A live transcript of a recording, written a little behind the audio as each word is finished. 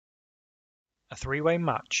A three-way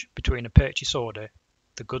match between a purchase order,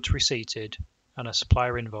 the goods receipted, and a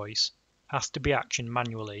supplier invoice has to be actioned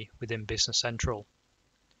manually within Business Central.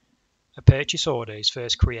 A purchase order is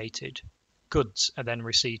first created, goods are then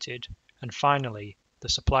receipted, and finally the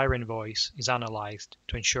supplier invoice is analysed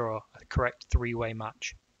to ensure a correct three-way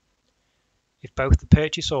match. If both the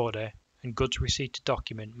purchase order and goods receipted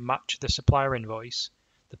document match the supplier invoice,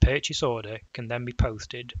 the purchase order can then be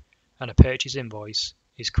posted and a purchase invoice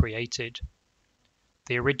is created.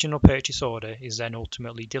 The original purchase order is then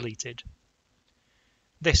ultimately deleted.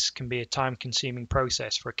 This can be a time-consuming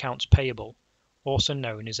process for accounts payable, also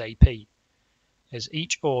known as AP, as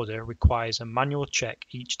each order requires a manual check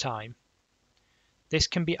each time. This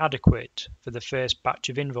can be adequate for the first batch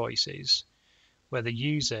of invoices, where the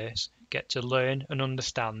users get to learn and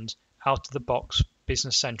understand out-of-the-box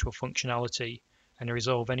Business Central functionality and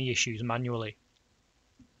resolve any issues manually.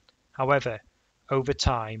 However, over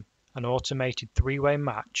time, an automated three-way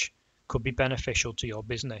match could be beneficial to your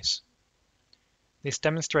business. This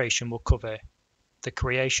demonstration will cover the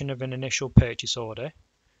creation of an initial purchase order,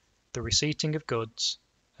 the receipting of goods,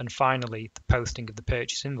 and finally the posting of the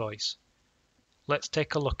purchase invoice. Let's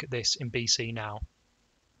take a look at this in BC now.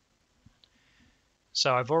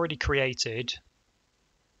 So I've already created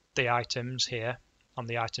the items here on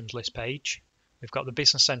the items list page. We've got the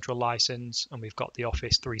Business Central license and we've got the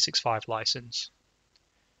Office 365 license.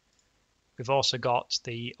 We've also got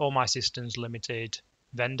the All My Systems Limited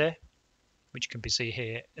vendor, which can be seen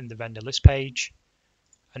here in the vendor list page.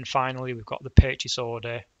 And finally, we've got the purchase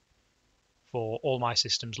order for All My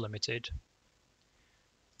Systems Limited.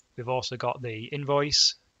 We've also got the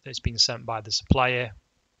invoice that's been sent by the supplier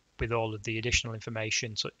with all of the additional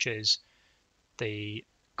information such as the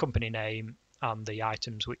company name and the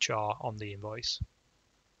items which are on the invoice.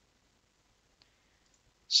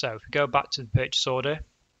 So if we go back to the purchase order,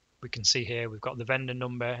 we can see here we've got the vendor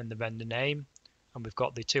number and the vendor name, and we've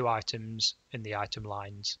got the two items in the item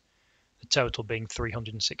lines, the total being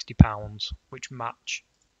 £360, which match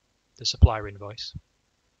the supplier invoice.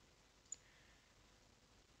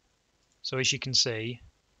 So as you can see,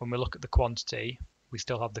 when we look at the quantity, we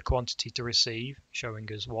still have the quantity to receive showing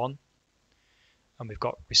us 1, and we've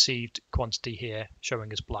got received quantity here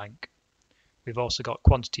showing us blank. We've also got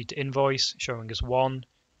quantity to invoice showing us 1,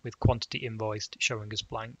 with quantity invoiced showing us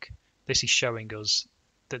blank. This is showing us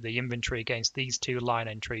that the inventory against these two line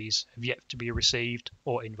entries have yet to be received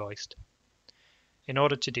or invoiced. In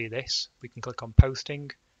order to do this, we can click on Posting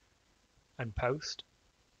and Post.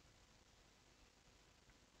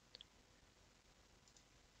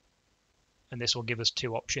 And this will give us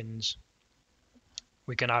two options.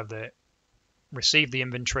 We can either receive the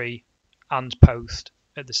inventory and post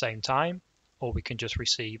at the same time, or we can just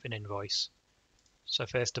receive an invoice. So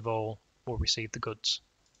first of all, we'll receive the goods.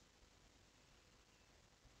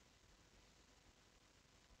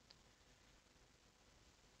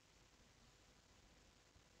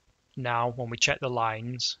 Now, when we check the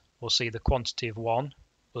lines, we'll see the quantity of 1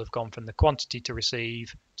 will have gone from the quantity to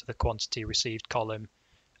receive to the quantity received column,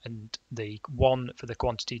 and the 1 for the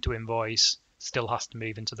quantity to invoice still has to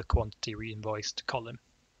move into the quantity re-invoiced column,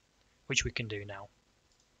 which we can do now.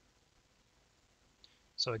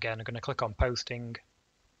 So again, I'm going to click on Posting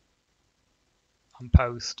and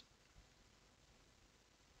Post.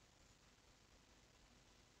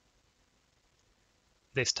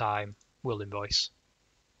 This time, we'll invoice.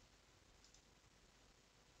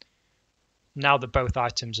 Now that both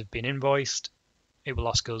items have been invoiced, it will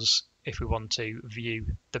ask us if we want to view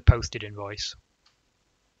the posted invoice.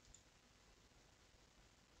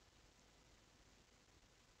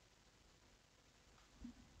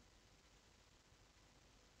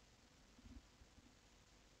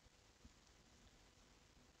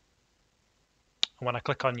 And when I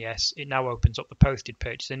click on yes, it now opens up the posted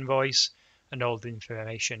purchase invoice, and all the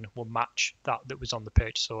information will match that was on the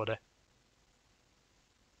purchase order.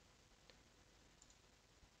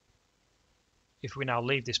 If we now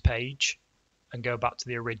leave this page and go back to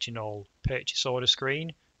the original purchase order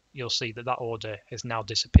screen, you'll see that that order has now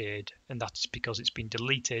disappeared, and that is because it's been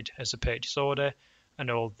deleted as a purchase order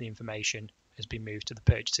and all the information has been moved to the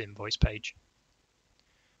purchase invoice page.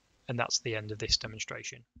 And that's the end of this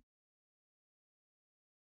demonstration.